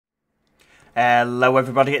Hello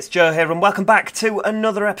everybody, it's Joe here and welcome back to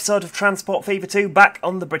another episode of Transport Fever 2 back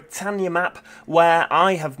on the Bretagne map where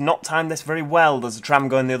I have not timed this very well. There's a tram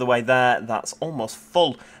going the other way there that's almost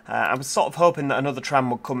full. I was sort of hoping that another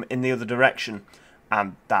tram would come in the other direction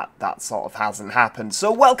and that sort of hasn't happened.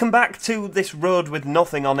 So welcome back to this road with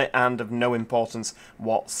nothing on it and of no importance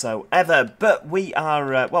whatsoever. But we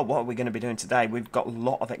are, well, what are we going to be doing today? We've got a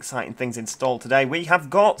lot of exciting things installed today. We have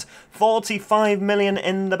got 45 million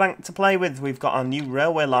in the bank to play with. We've got our new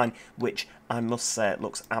railway line, which I must say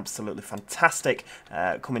looks absolutely fantastic,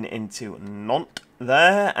 coming into Nantes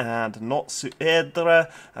there, and Nantes-sur-Erdre.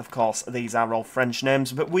 Of course, these are all French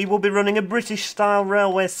names, but we will be running a British-style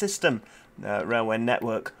railway system. Railway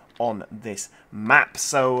network on this map.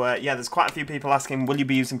 So yeah, there's quite a few people asking, will you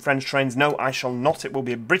be using French trains? No, I shall not. It will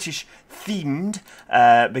be a British themed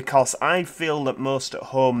because I feel that most at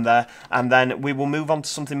home there, and then we will move on to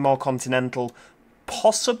something more continental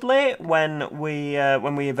possibly when we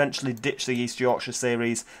eventually ditch the East Yorkshire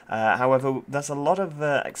series. However, there's a lot of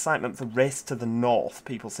excitement for Race to the North.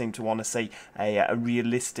 People seem to want to see a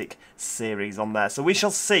realistic series on there. So we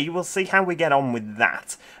shall see. We'll see how we get on with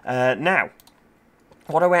that. Now,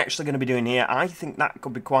 what are we actually going to be doing here? I think that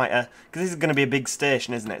could be quite a... because this is going to be a big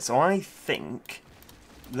station, isn't it? So I think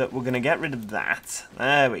that we're going to get rid of that.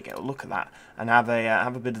 There we go. Look at that. And have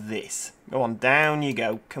a bit of this. Go on, down you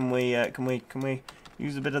go. Can we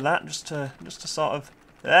use a bit of that just to sort of...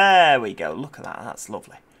 there we go. Look at that. That's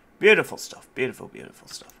lovely. Beautiful stuff. Beautiful, beautiful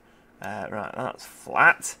stuff. Right, that's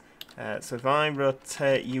flat. So if I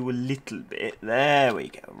rotate you a little bit, there we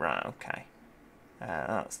go. Right, okay.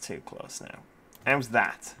 That's too close now. How's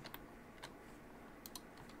that?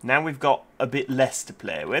 Now we've got a bit less to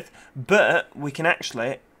play with, but we can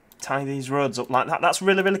actually tie these roads up like that. That's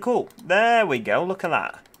really, really cool. There we go. Look at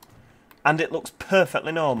that. And it looks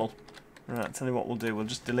perfectly normal. Right, I'll tell you what we'll do. We'll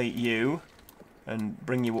just delete you and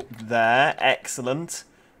bring you up there. Excellent.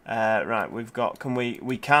 Right, we've got...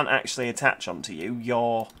 we can't actually attach onto you.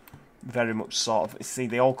 You're very much sort of... see,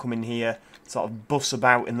 they all come in here, sort of bus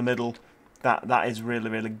about in the middle. That is really,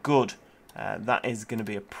 really good. That is going to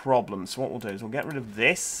be a problem. So what we'll do is we'll get rid of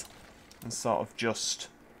this and sort of just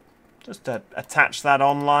attach that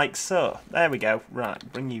on like so. There we go.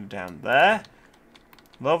 Right, bring you down there.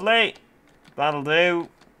 Lovely. That'll do.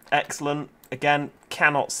 Excellent. Again,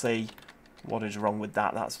 cannot see what is wrong with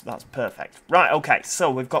that. That's perfect. Right, okay,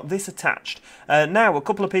 so we've got this attached. Now, a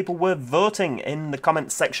couple of people were voting in the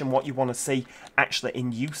comments section what you want to see actually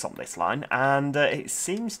in use on this line, and it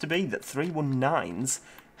seems to be that 319s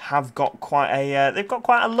have got quite a they've got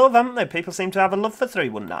quite a love, haven't they? People seem to have a love for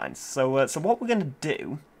 319s. So what we're going to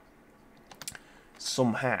do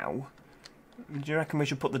somehow, do you reckon we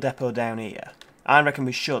should put the depot down here? I reckon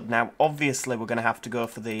we should. Now, obviously, we're going to have to go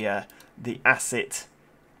for the asset.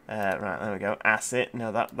 Right, there we go. Asset.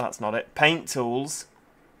 No, that's not it. Paint tools.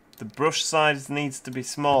 The brush size needs to be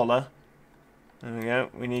smaller. There we go.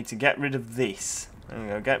 We need to get rid of this. There we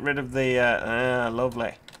go. Get rid of the...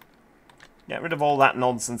 lovely. Get rid of all that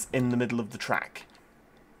nonsense in the middle of the track.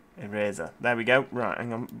 Eraser. There we go. Right,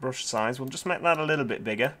 hang on. Brush size. We'll just make that a little bit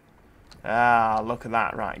bigger. Ah, look at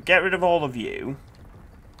that. Right, get rid of all of you.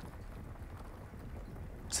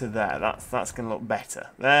 To there. That's going to look better.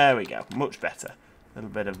 There we go. Much better. A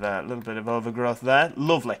little bit of overgrowth there.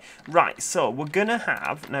 Lovely. Right, so we're going to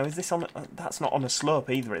have... now, is this on... that's not on a slope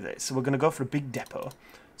either, is it? So we're going to go for a big depot.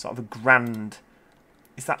 Sort of a grand...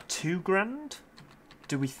 is that 2 grand?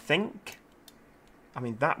 Do we think? I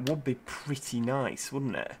mean, that would be pretty nice,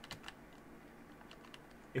 wouldn't it?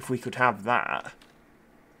 If we could have that.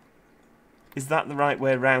 Is that the right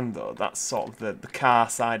way around, though? That's sort of the car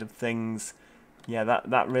side of things. Yeah,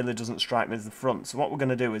 that really doesn't strike me as the front. So what we're going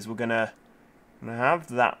to do is we're going to have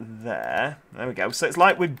that there. There we go. So it's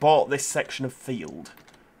like we bought this section of field.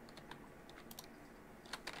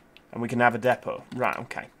 And we can have a depot. Right,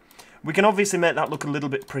 okay. We can obviously make that look a little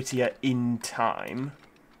bit prettier in time.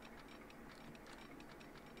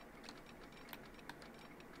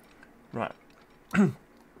 Right.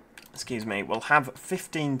 Excuse me. We'll have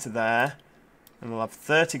 15 to there. And we'll have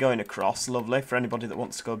 30 going across. Lovely for anybody that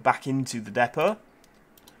wants to go back into the depot.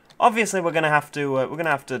 Obviously, we're going to have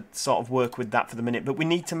to sort of work with that for the minute, but we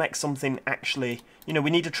need to make something actually, you know, we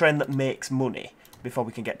need a train that makes money before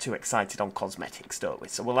we can get too excited on cosmetics, don't we?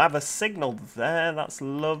 So we'll have a signal there. That's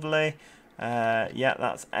lovely. Yeah,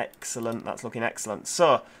 that's excellent. That's looking excellent.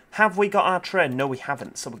 So, have we got our train? No, we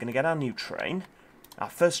haven't. So we're going to get our new train. Our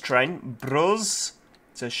first train, Bruz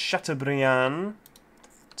to Chateaubriand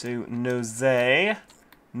to Nozay,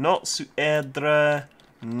 Nantes-sur-Erdre,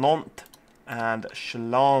 Nantes, and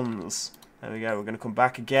Chalons. There we go. We're going to come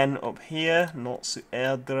back again up here.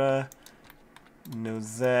 Nantes-sur-Erdre.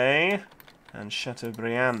 Nozay and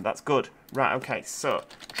Chateaubriand. That's good. Right, okay, so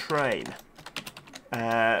train.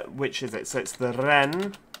 Which is it? So it's the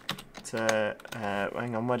Rennes to,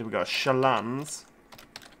 hang on, where do we go? Chalans.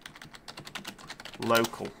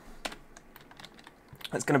 Local.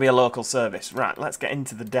 It's going to be a local service. Right, let's get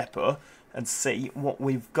into the depot and see what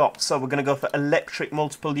we've got. So we're going to go for electric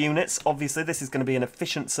multiple units. Obviously, this is going to be an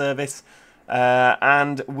efficient service.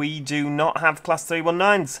 And we do not have Class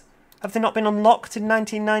 319s. Have they not been unlocked in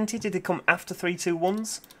 1990? Did they come after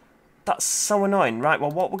 321s? That's so annoying. Right,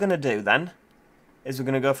 well, what we're going to do then is we're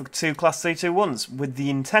going to go for 2 Class 321s with the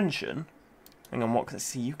intention... Hang on, what can I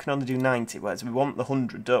see? You can only do 90, whereas we want the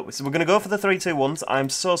 100, don't we? So we're going to go for the 321s. I'm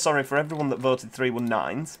so sorry for everyone that voted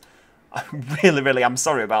 319s. I really am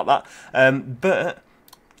sorry about that. But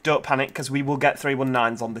don't panic, because we will get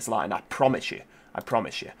 319s on this line. I promise you. I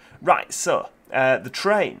promise you. Right, so the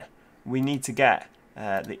train. We need to get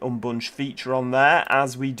the unbunch feature on there,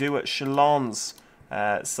 as we do at Chalons.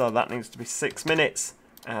 So that needs to be 6 minutes,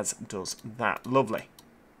 as does that. Lovely.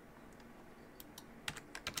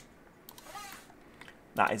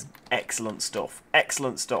 That is excellent stuff.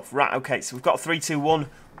 Excellent stuff. Right, okay, so we've got 321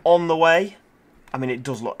 on the way. I mean, it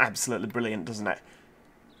does look absolutely brilliant, doesn't it?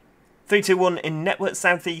 321 in Network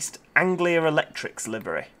Southeast Anglia Electric's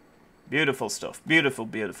livery. Beautiful stuff. Beautiful,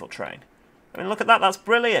 beautiful train. I mean, look at that. That's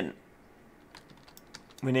brilliant.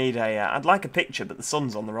 We need a... I'd like a picture, but the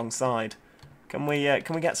sun's on the wrong side. Can we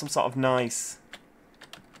get some sort of nice...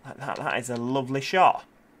 Like that? That is a lovely shot.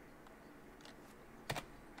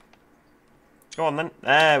 Go on then.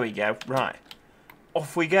 There we go. Right.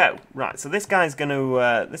 Off we go. Right. So this guy's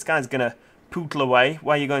gonna pootle away.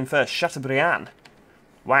 Where are you going first? Chateaubriand.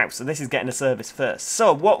 Wow. So this is getting a service first.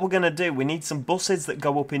 So what we're gonna do? We need some buses that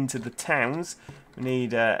go up into the towns. We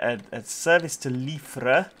need a service to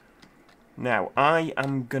Liffre. Now I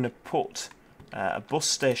am gonna put a bus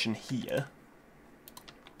station here.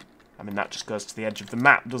 I mean that just goes to the edge of the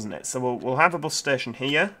map, doesn't it? So we'll have a bus station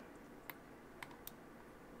here.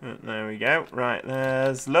 There we go. Right,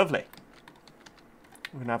 there's lovely.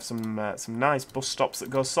 We're gonna have some nice bus stops that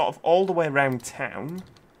go sort of all the way around town.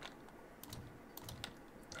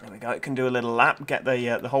 There we go. It can do a little lap, get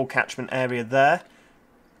the whole catchment area there.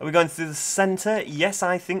 Are we going through the centre? Yes,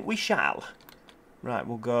 I think we shall. Right,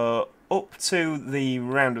 we'll go up to the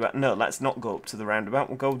roundabout. No, let's not go up to the roundabout.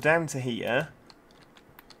 We'll go down to here.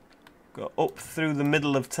 Go up through the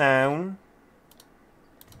middle of town.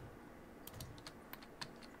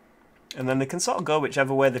 And then they can sort of go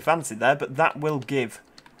whichever way they fancy there, but that will give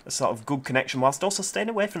a sort of good connection whilst also staying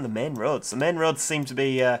away from the main roads. The main roads seem to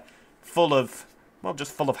be full of, well,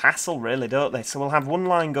 just full of hassle, really, don't they? So we'll have one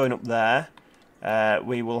line going up there.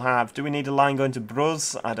 We will have, do we need a line going to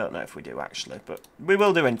Bruz? I don't know if we do, actually, but we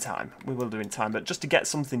will do in time. We will do in time, but just to get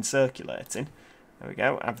something circulating. There we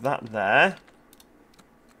go, have that there.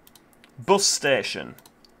 Bus station.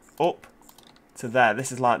 Up to there.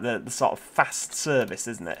 This is like the sort of fast service,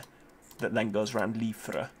 isn't it? That then goes around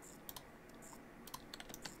Liffre.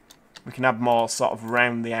 We can have more sort of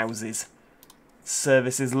round the houses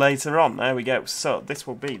services later on. There we go. So this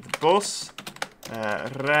will be the bus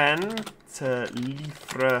Rennes to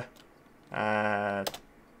Liffre.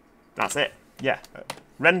 That's it. Yeah,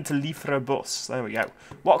 Rennes to Liffre bus. There we go.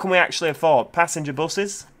 What can we actually afford? Passenger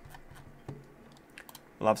buses.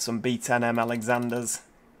 We'll have some B10M Alexanders.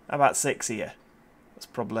 How about 6 here? That's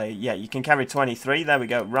probably, yeah, you can carry 23. There we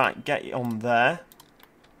go. Right, get it on there.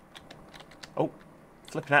 Oh,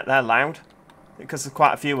 flipping out there loud. Because there's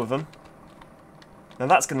quite a few of them. Now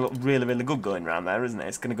that's going to look really, really good going around there, isn't it?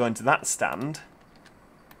 It's going to go into that stand.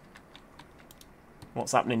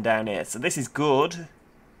 What's happening down here? So this is good.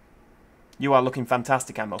 You are looking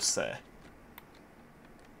fantastic, I must say.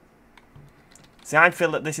 See, I feel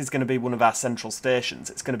that this is going to be one of our central stations.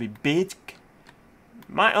 It's going to be big.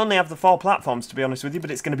 Might only have the 4 platforms, to be honest with you,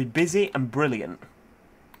 but it's going to be busy and brilliant.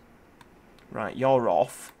 Right, you're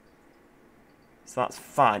off. So that's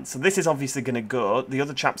fine. So this is obviously going to go. The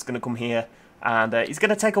other chap's going to come here, and he's going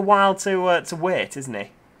to take a while to wait, isn't he?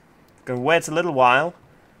 Going to wait a little while.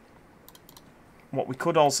 What we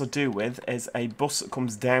could also do with is a bus that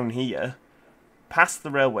comes down here, past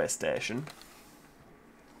the railway station,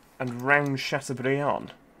 and round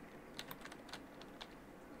Chateaubriand.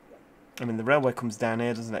 I mean, the railway comes down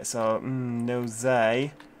here, doesn't it? So,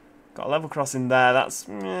 Nozay. Got a level crossing there. That's,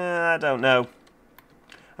 I don't know.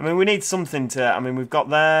 I mean, we need something to... I mean, we've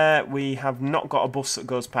got there. We have not got a bus that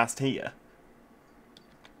goes past here.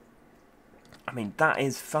 I mean, that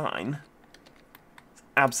is fine. It's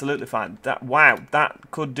absolutely fine. That, wow,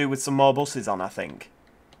 that could do with some more buses on, I think.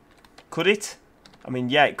 Could it? I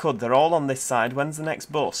mean, yeah, it could. They're all on this side. When's the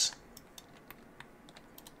next bus?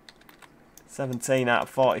 17 out of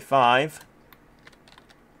 45.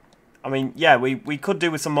 I mean, yeah, we could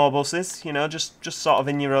do with some more buses, you know, just sort of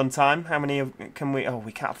in your own time. How many can we... Oh,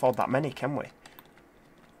 we can't afford that many, can we?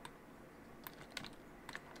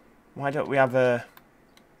 Why don't we have a...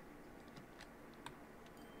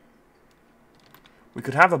 We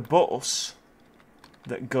could have a bus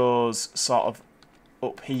that goes sort of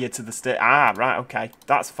up here to the state. Ah, right, okay.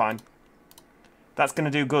 That's fine. That's going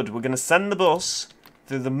to do good. We're going to send the bus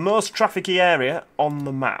through the most trafficy area on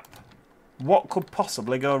the map. What could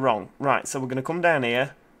possibly go wrong? Right, so we're going to come down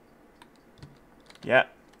here.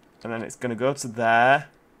 Yep. And then it's going to go to there.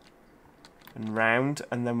 And round.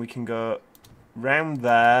 And then we can go round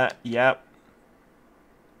there. Yep.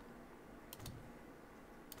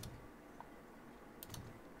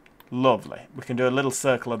 Lovely. We can do a little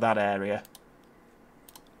circle of that area.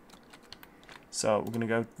 So we're going to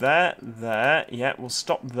go there, there. Yeah, we'll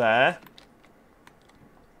stop there.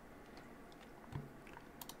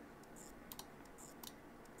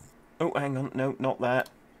 Oh, hang on. No, not there.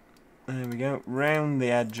 There we go. Round the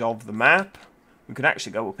edge of the map. We could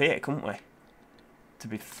actually go up here, couldn't we? To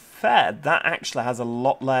be fair, that actually has a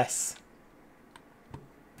lot less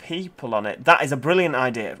people on it. That is a brilliant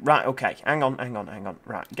idea. Right, okay. Hang on, hang on, hang on.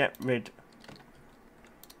 Right, get rid.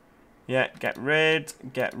 Yeah, get rid.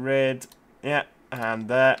 Get rid. Yeah, and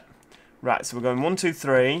there. Right, so we're going 1, 2,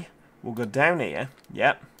 3. We'll go down here.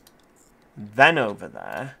 Yep. Then over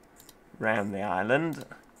there. Round the island.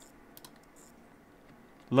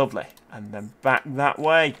 Lovely. And then back that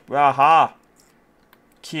way. Aha!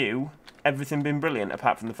 Queue. Everything been brilliant,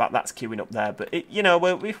 apart from the fact that's queuing up there. But, it, you know,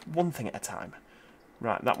 we're one thing at a time.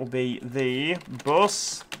 Right, that will be the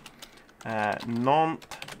bus. Nantes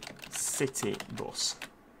City Bus.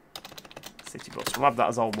 City Bus. We'll have that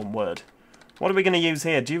as all one word. What are we going to use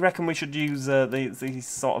here? Do you reckon we should use these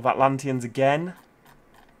sort of Atlanteans again?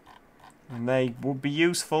 And they would be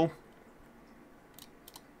useful.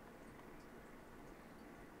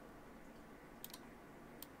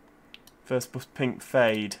 First bus pink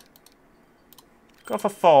fade. Go for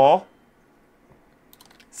 4.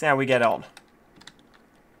 See how we get on.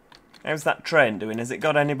 How's that train doing? Has it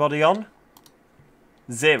got anybody on?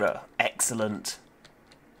 0. Excellent.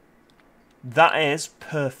 That is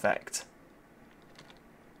perfect.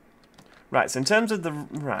 Right, so in terms of the...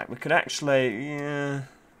 Right, we could actually...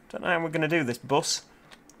 don't know how we're going to do this bus.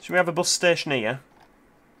 Should we have a bus station here?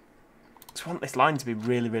 Just want this line to be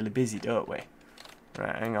really, really busy, don't we?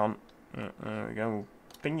 Right, hang on. There we go. We'll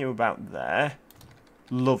ping you about there.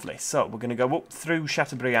 Lovely. So, we're going to go up through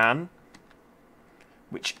Chateaubriand,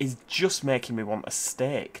 which is just making me want a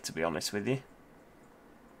steak, to be honest with you.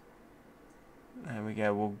 There we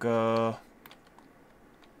go. We'll go...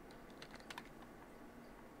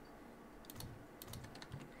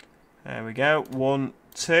 There we go. 1,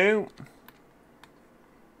 2,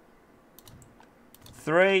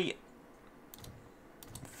 3,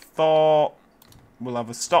 4. We'll have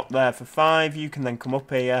a stop there for 5. You can then come up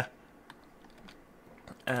here.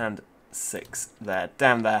 And 6 there.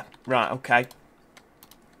 Down there. Right, okay.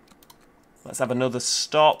 Let's have another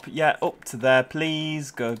stop. Yeah, up to there, please.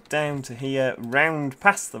 Go down to here. Round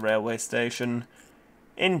past the railway station.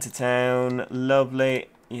 Into town. Lovely.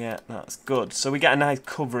 Yeah, that's good. So we get a nice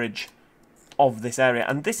coverage of this area.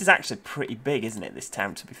 And this is actually pretty big, isn't it, this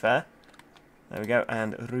town, to be fair? There we go.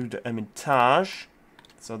 And Rue de Hermitage.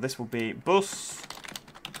 So this will be bus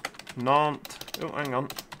Nantes. Oh, hang on.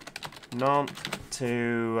 Nantes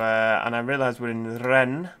to... and I realise we're in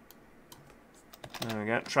Rennes. There we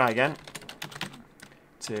go. Try again.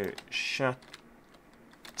 To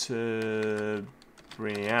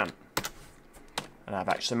Chateaubriand. And I've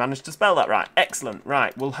actually managed to spell that right. Excellent.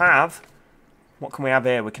 Right, we'll have... What can we have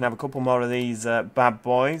here? We can have a couple more of these bad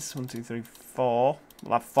boys. 1, 2, 3, 4.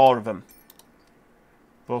 We'll have 4 of them.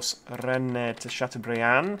 Bus Rennes to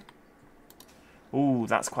Chateaubriand. Ooh,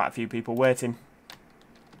 that's quite a few people waiting.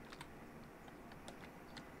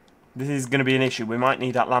 This is going to be an issue. We might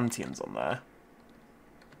need Atlanteans on there.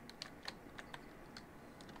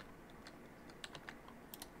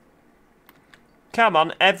 Come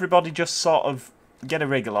on, everybody just sort of get a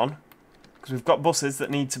wriggle on. Because we've got buses that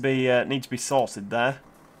need to be sorted there.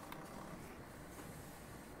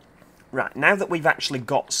 Right, now that we've actually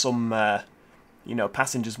got some, you know,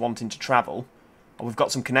 passengers wanting to travel, or we've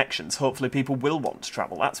got some connections, hopefully people will want to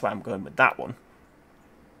travel. That's why I'm going with that one.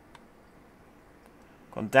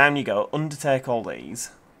 Go on, down you go. Undertake all these.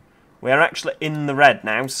 We are actually in the red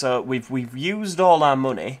now, so we've used all our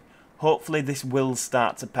money. Hopefully this will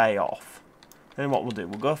start to pay off. Then what we'll do,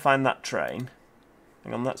 we'll go find that train.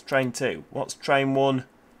 Hang on, that's train 2. What's train 1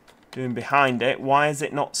 doing behind it? Why is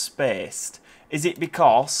it not spaced? Is it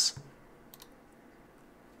because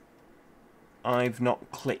I've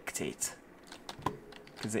not clicked it.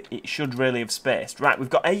 Because it should really have spaced. Right, we've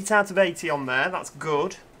got 8 out of 80 on there. That's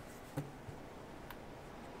good. I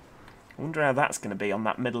wonder how that's going to be on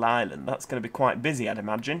that middle island. That's going to be quite busy, I'd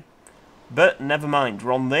imagine. But never mind.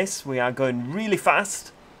 We're on this. We are going really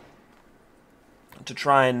fast to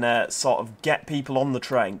try and sort of get people on the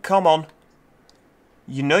train. Come on.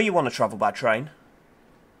 You know you want to travel by train.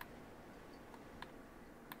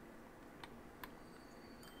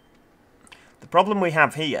 The problem we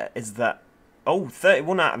have here is that... Oh,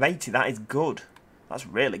 31 out of 80, that is good. That's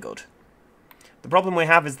really good. The problem we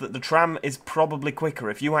have is that the tram is probably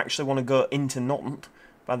quicker. If you actually want to go into Nantes,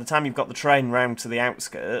 by the time you've got the train round to the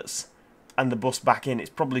outskirts and the bus back in,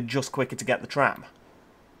 it's probably just quicker to get the tram.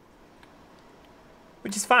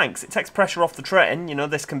 Which is fine, because it takes pressure off the train. You know,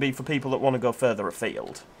 this can be for people that want to go further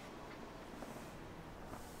afield.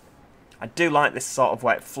 I do like this sort of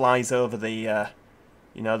where it flies over the...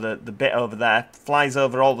 you know, the bit over there, flies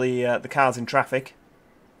over all the cars in traffic.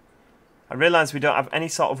 I realise we don't have any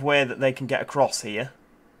sort of way that they can get across here.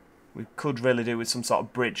 We could really do with some sort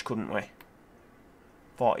of bridge, couldn't we?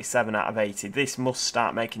 47 out of 80. This must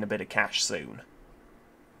start making a bit of cash soon.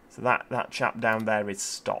 So that chap down there is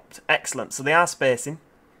stopped. Excellent. So they are spacing.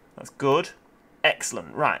 That's good.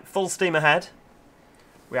 Excellent. Right, full steam ahead.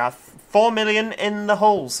 We have 4 million in the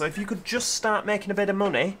hole. So if you could just start making a bit of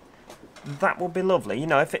money... that would be lovely. You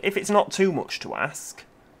know, if it's not too much to ask.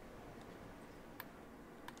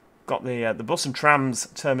 Got the bus and trams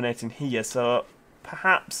terminating here, so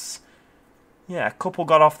perhaps, yeah, a couple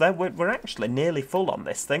got off there. We're actually nearly full on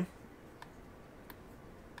this thing.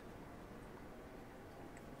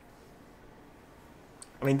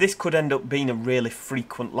 I mean, this could end up being a really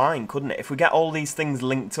frequent line, couldn't it? If we get all these things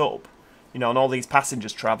linked up, you know, and all these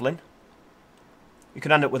passengers travelling, you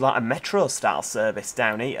could end up with like a metro-style service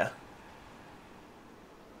down here.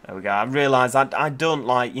 There we go. I realise I don't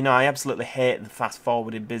like, you know, I absolutely hate the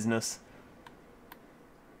fast-forwarded business.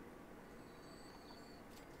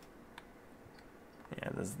 Yeah,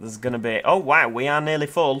 there's going to be... Oh, wow, we are nearly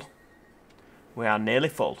full. We are nearly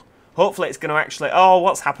full. Hopefully it's going to actually... Oh,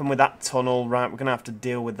 what's happened with that tunnel? Right, we're going to have to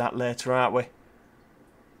deal with that later, aren't we?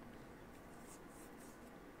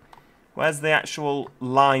 Where's the actual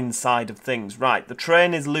line side of things? Right, the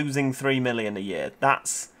train is losing 3 million a year.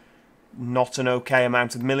 That's... not an okay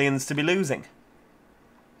amount of millions to be losing.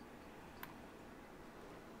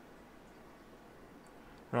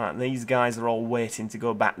 Right, these guys are all waiting to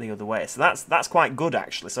go back the other way. So that's quite good,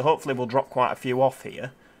 actually. So hopefully we'll drop quite a few off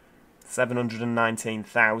here.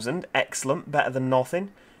 719,000. Excellent. Better than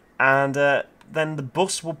nothing. And then the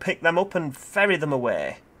bus will pick them up and ferry them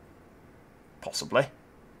away. Possibly.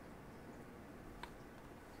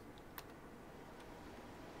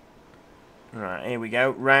 Right, here we go.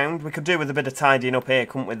 Round. We could do with a bit of tidying up here,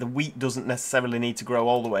 couldn't we? The wheat doesn't necessarily need to grow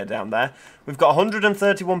all the way down there. We've got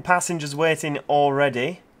 131 passengers waiting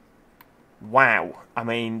already. Wow. I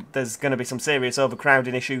mean, there's going to be some serious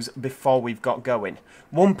overcrowding issues before we've got going.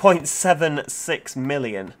 1.76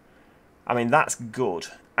 million. I mean, that's good.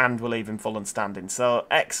 And we're leaving full and standing. So,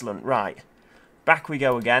 excellent. Right. Back we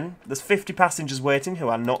go again. There's 50 passengers waiting who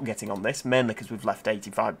are not getting on this, mainly because we've left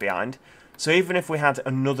 85 behind. So even if we had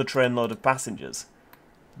another trainload of passengers,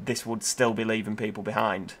 this would still be leaving people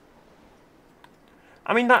behind.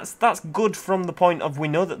 I mean, that's good from the point of we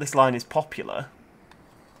know that this line is popular.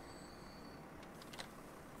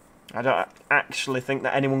 I don't actually think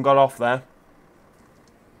that anyone got off there.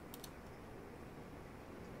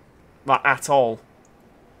 Like, at all.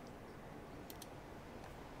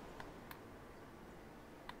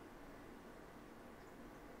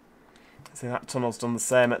 See, that tunnel's done the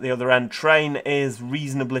same at the other end. Train is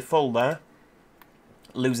reasonably full there.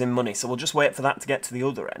 Losing money. So we'll just wait for that to get to the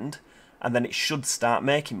other end. And then it should start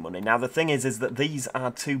making money. Now, the thing is that these are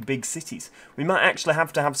two big cities. We might actually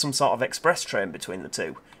have to have some sort of express train between the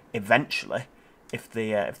two. Eventually. If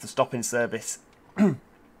the stopping service...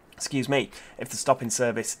 excuse me. If the stopping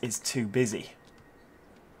service is too busy.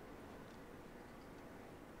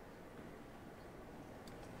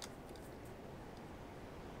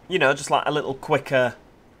 You know, just like a little quicker,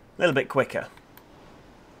 a little bit quicker.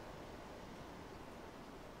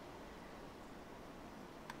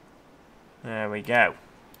 There we go.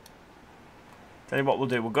 Tell you what we'll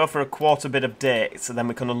do. We'll go for a quarter bit of day, so then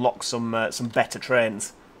we can unlock some better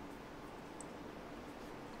trains.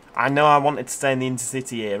 I know I wanted to stay in the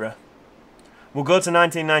intercity era. We'll go to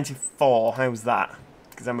 1994. How's that?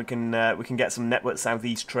 Because then we can get some Network South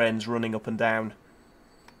East trains running up and down.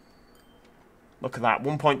 Look at that,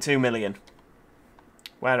 1.2 million.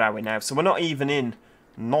 Where are we now? So we're not even in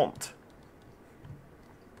Nantes.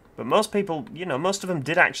 But most people, you know, most of them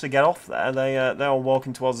did actually get off there. They're all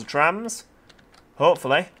walking towards the trams.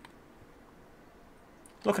 Hopefully.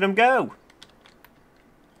 Look at them go.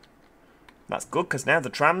 That's good, because now the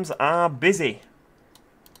trams are busy.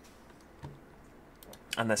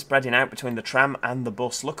 And they're spreading out between the tram and the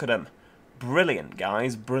bus. Look at them. Brilliant,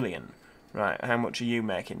 guys. Brilliant. Right, how much are you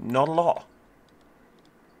making? Not a lot.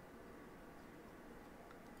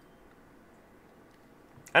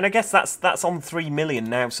 And I guess that's on 3 million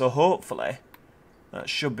now, so hopefully that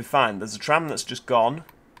should be fine. There's a tram that's just gone.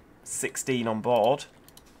 16 on board.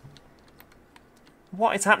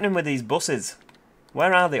 What is happening with these buses?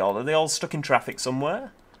 Where are they all? Are they all stuck in traffic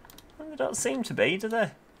somewhere? Well, they don't seem to be, do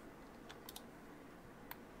they?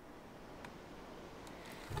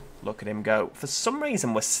 Look at him go. For some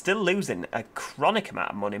reason, we're still losing a chronic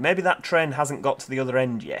amount of money. Maybe that train hasn't got to the other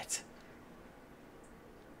end yet.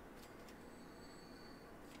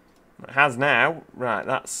 It has now. Right,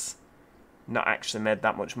 that's not actually made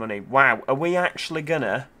that much money. Wow, are we actually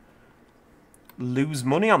gonna lose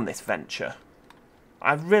money on this venture?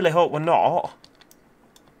 I really hope we're not.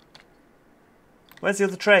 Where's the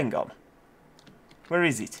other train gone? Where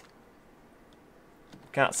is it?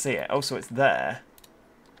 Can't see it. Oh, so it's there.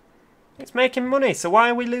 It's making money, so why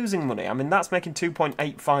are we losing money? I mean, that's making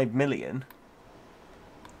 2.85 million.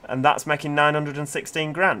 And that's making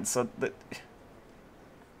 916 grand, so...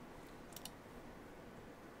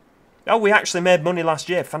 Oh, we actually made money last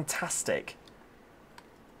year. Fantastic.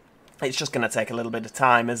 It's just going to take a little bit of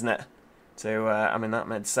time, isn't it? To, I mean, that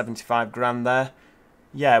made 75 grand there.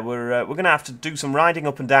 Yeah, we're going to have to do some riding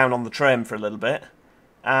up and down on the train for a little bit.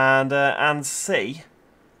 And see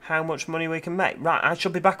how much money we can make. Right, I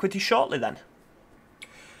shall be back with you shortly then.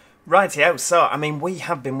 Rightio, so, I mean, we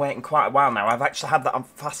have been waiting quite a while now. I've actually had that on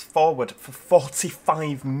fast forward for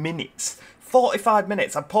 45 minutes. 45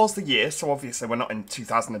 minutes. I paused the year, so obviously we're not in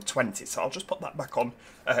 2020, so I'll just put that back on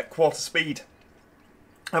quarter speed.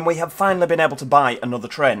 And we have finally been able to buy another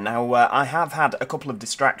train. Now, I have had a couple of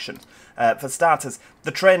distractions. For starters,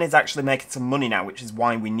 the train is actually making some money now, which is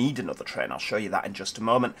why we need another train. I'll show you that in just a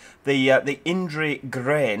moment. The Indre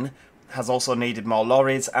Grain has also needed more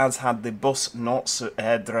lorries, as had the bus Nantes,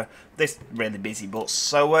 this really busy bus.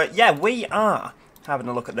 So, yeah, we are having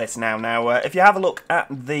a look at this now. Now, if you have a look at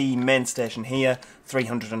the main station here,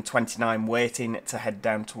 329 waiting to head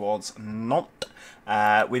down towards Nantes.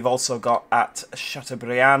 We've also got at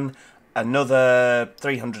Chateaubriand another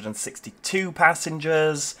 362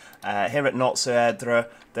 passengers. Here at Nantes,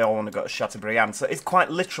 they all want to go to Chateaubriand. So it's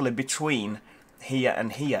quite literally between here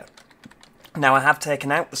and here. Now, I have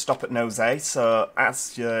taken out the stop at Nozay, so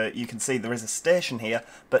as you can see, there is a station here,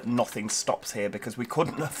 but nothing stops here because we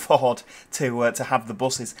couldn't afford to have the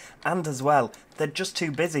buses. And as well, they're just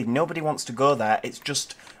too busy. Nobody wants to go there. It's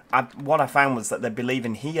just, what I found was that they'd be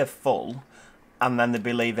leaving here full, and then they'd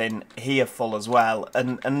be leaving here full as well,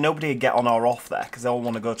 and nobody would get on or off there because they all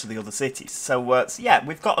want to go to the other cities. So, so yeah,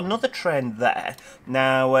 we've got another train there.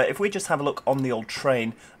 Now, if we just have a look on the old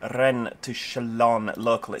train, Rennes to Chalon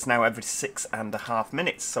local, it's now every 6.5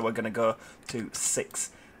 minutes, so we're going to go to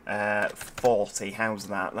 6:40. How's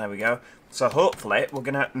that? There we go. So hopefully we're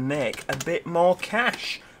going to make a bit more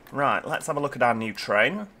cash. Right, let's have a look at our new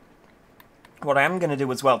train. What I am going to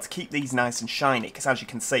do as well, to keep these nice and shiny, because as you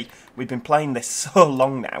can see, we've been playing this so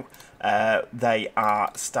long now, they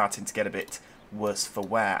are starting to get a bit worse for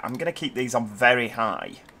wear. I'm going to keep these on very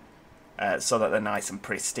high, so that they're nice and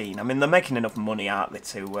pristine. I mean, they're making enough money, aren't they,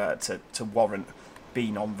 to warrant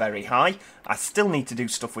being on very high. I still need to do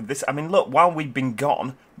stuff with this. I mean, look, while we've been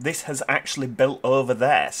gone, this has actually built over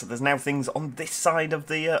there, so there's now things on this side of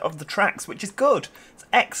the tracks, which is good. It's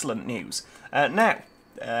excellent news. Now,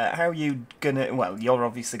 how are you gonna... Well, you're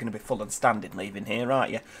obviously going to be full and standing leaving here,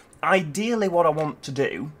 aren't you? Ideally, what I want to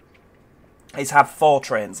do is have 4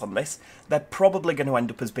 trains on this. They're probably going to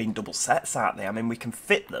end up as being double sets, aren't they? I mean, we can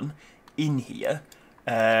fit them in here.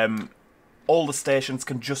 All the stations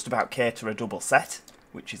can just about cater a double set,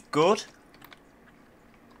 which is good.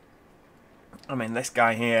 I mean, this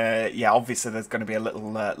guy here, yeah, obviously there's going to be a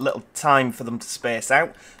little time for them to space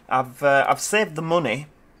out. I've saved the money.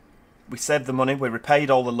 We saved the money, we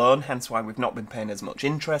repaid all the loan, hence why we've not been paying as much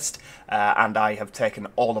interest, and I have taken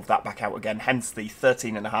all of that back out again, hence the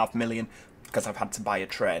 13.5 million, because I've had to buy a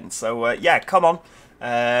train. So, yeah, come on.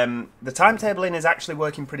 The timetabling is actually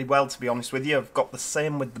working pretty well, to be honest with you. I've got the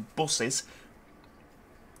same with the buses.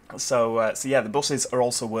 So yeah, the buses are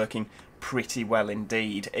also working pretty well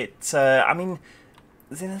indeed. I mean,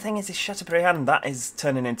 the thing is Chateaubriand, that is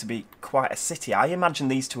turning into be quite a city. I imagine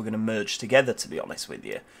these two are going to merge together, to be honest with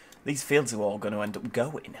you. These fields are all going to end up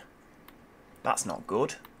going. That's not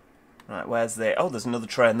good. Right, where's the... Oh, there's another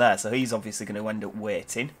train there, so he's obviously going to end up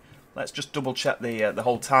waiting. Let's just double check the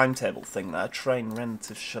whole timetable thing there. Train Rennes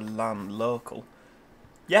to Chaland local.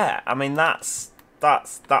 Yeah, I mean that's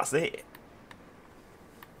it.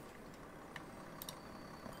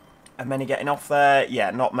 Are many getting off there?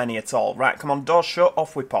 Yeah, not many at all. Right, come on, doors shut,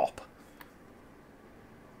 off we pop.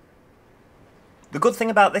 The good thing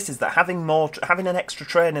about this is that having an extra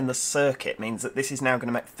train in the circuit means that this is now going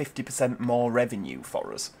to make 50% more revenue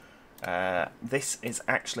for us. This is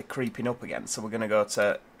actually creeping up again, so we're going to go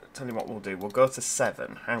to... Tell you what we'll do. We'll go to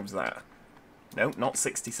 7. How's that? No, not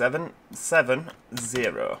 67. 7,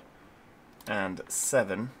 0. And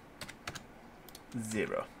 7,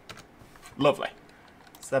 0. Lovely.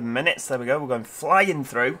 7 minutes. There we go. We're going flying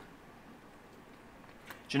through. Do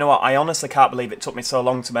you know what? I honestly can't believe it took me so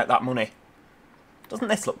long to make that money. Doesn't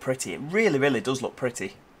this look pretty? It really, really does look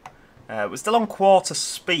pretty. We're still on quarter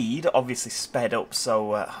speed, obviously sped up,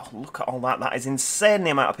 so oh, look at all that. That is insane, the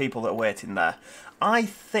amount of people that are waiting there. I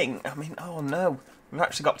mean, oh no, we've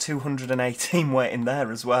actually got 218 waiting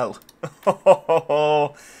there as well.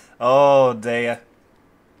 Oh dear.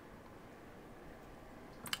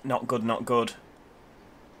 Not good, not good.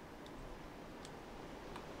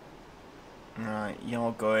 Right,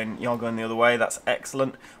 you're going the other way, that's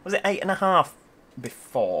excellent. Was it 8.5?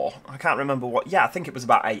 Before? I can't remember what... Yeah, I think it was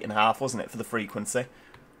about 8.5, wasn't it, for the frequency?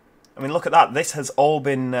 I mean, look at that. This has all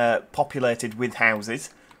been populated with houses.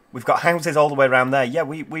 We've got houses all the way around there. Yeah,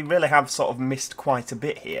 we really have sort of missed quite a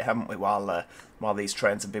bit here, haven't we, while these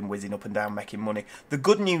trains have been whizzing up and down making money. The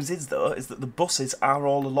good news is, though, is that the buses are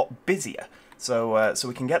all a lot busier. So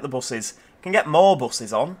we can get the buses... can get more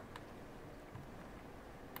buses on.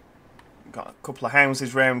 Got a couple of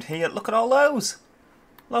houses round here. Look at all those!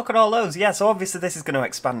 Look at all those. Yeah, so obviously this is going to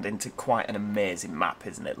expand into quite an amazing map,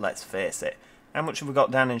 isn't it? Let's face it. How much have we got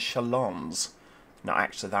down in Chalons? Not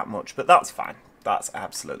actually that much, but that's fine. That's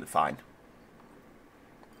absolutely fine.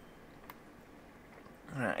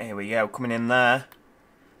 Right, here we go. Coming in there.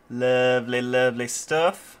 Lovely, lovely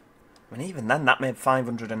stuff. I mean, even then, that made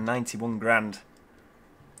 591 grand.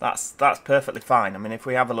 That's perfectly fine. I mean, if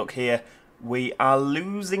we have a look here, we are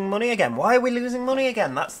losing money again. Why are we losing money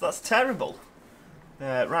again? That's terrible.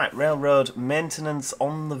 Right, railroad maintenance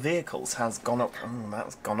on the vehicles has gone up. Oh,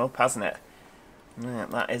 that's gone up, hasn't it? Yeah,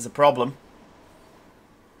 that is a problem.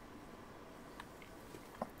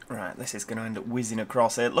 Right, this is going to end up whizzing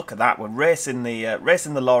across here. Look at that, we're racing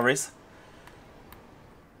the lorries.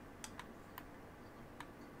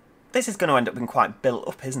 This is going to end up being quite built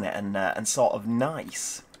up, isn't it? And sort of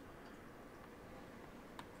nice.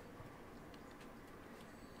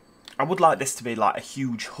 I would like this to be like a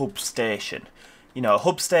huge hub station. You know, a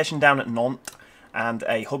hub station down at Nantes and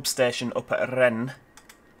a hub station up at Rennes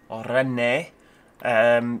or Rennes.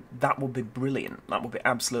 That would be brilliant. That would be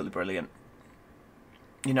absolutely brilliant.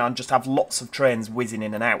 You know, and just have lots of trains whizzing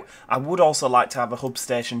in and out. I would also like to have a hub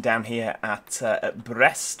station down here at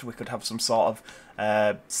Brest. We could have some sort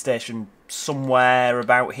of station somewhere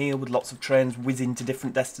about here with lots of trains whizzing to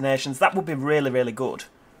different destinations. That would be really, really good.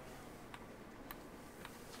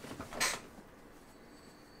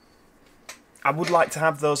 I would like to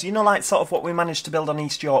have those, you know, like sort of what we managed to build on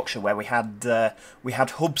East Yorkshire, where we had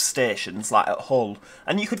hub stations like at Hull,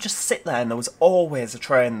 and you could just sit there and there was always a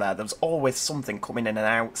train there. There was always something coming in and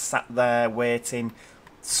out, sat there waiting,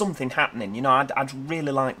 something happening. You know, I'd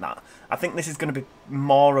really like that. I think this is going to be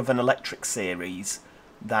more of an electric series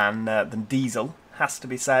than diesel, has to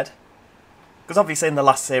be said. Because obviously in the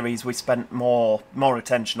last series we spent more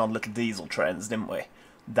attention on little diesel trains, didn't we,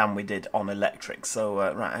 than we did on electric. So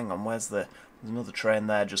right, hang on, there's another train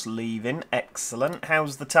there just leaving. Excellent.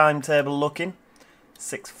 How's the timetable looking?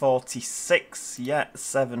 6:46. Yeah,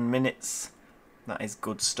 7 minutes. That is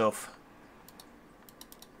good stuff.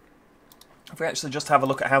 If we actually just have a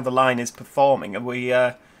look at how the line is performing, are we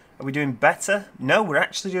doing better? No, we're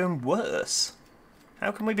actually doing worse.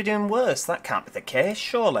 How can we be doing worse? That can't be the case,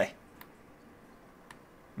 surely.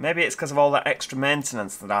 Maybe it's because of all that extra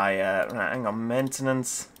maintenance that right, hang on,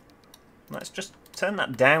 maintenance. Let's just turn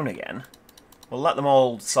that down again. We'll let them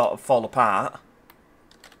all sort of fall apart.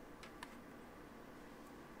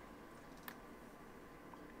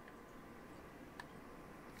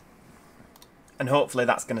 And hopefully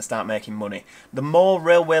that's going to start making money. The more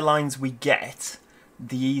railway lines we get,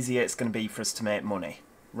 the easier it's going to be for us to make money.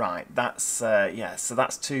 Right, that's, yeah, so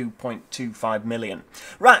that's 2.25 million.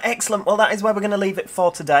 Right, excellent. Well, that is where we're going to leave it for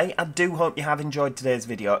today. I do hope you have enjoyed today's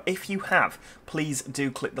video. If you have, please do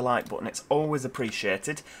click the like button. It's always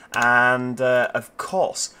appreciated. And, of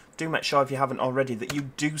course, do make sure if you haven't already that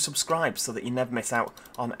you do subscribe so that you never miss out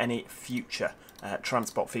on any future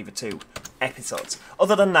Transport Fever 2 episodes.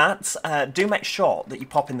 Other than that, do make sure that you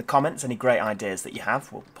pop in the comments any great ideas that you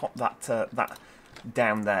have. We'll pop that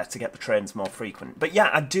down there to get the trains more frequent. But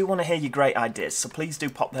yeah, I do want to hear your great ideas, so please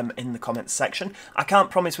do pop them in the comments section. I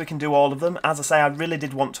can't promise we can do all of them. As I say, I really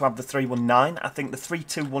did want to have the 319. I think the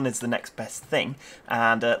 321 is the next best thing,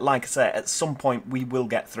 and like I say, at some point we will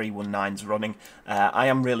get 319s running. I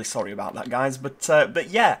am really sorry about that, guys, but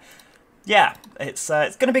yeah, it's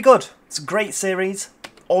going to be good. It's a great series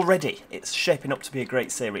already. It's shaping up to be a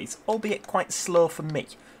great series, albeit quite slow for me.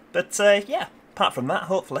 But yeah, apart from that,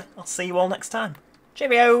 hopefully I'll see you all next time.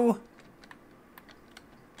 Cheerio!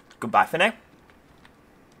 Goodbye for now.